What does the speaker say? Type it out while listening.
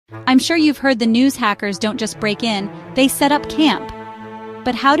I'm sure you've heard the news hackers don't just break in, they set up camp.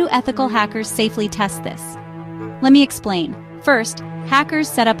 But how do ethical hackers safely test this? Let me explain. First, hackers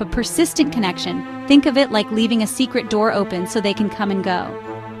set up a persistent connection. Think of it like leaving a secret door open so they can come and go.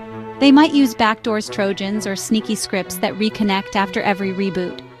 They might use backdoors, Trojans, or sneaky scripts that reconnect after every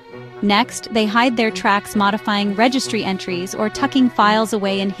reboot. Next, they hide their tracks, modifying registry entries or tucking files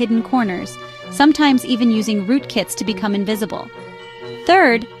away in hidden corners, sometimes even using rootkits to become invisible.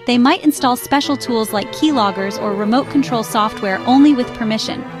 Third, they might install special tools like keyloggers or remote control software only with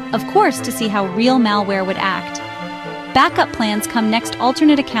permission, of course to see how real malware would act. Backup plans come next: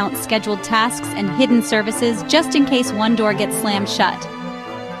 alternate accounts, scheduled tasks, and hidden services just in case one door gets slammed shut.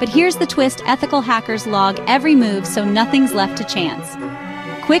 But here's the twist: ethical hackers log every move so nothing's left to chance.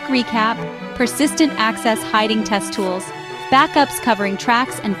 Quick recap: persistent access hiding test tools, backups covering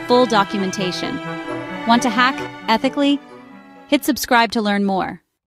tracks, and full documentation. Want to hack ethically? Hit subscribe to learn more.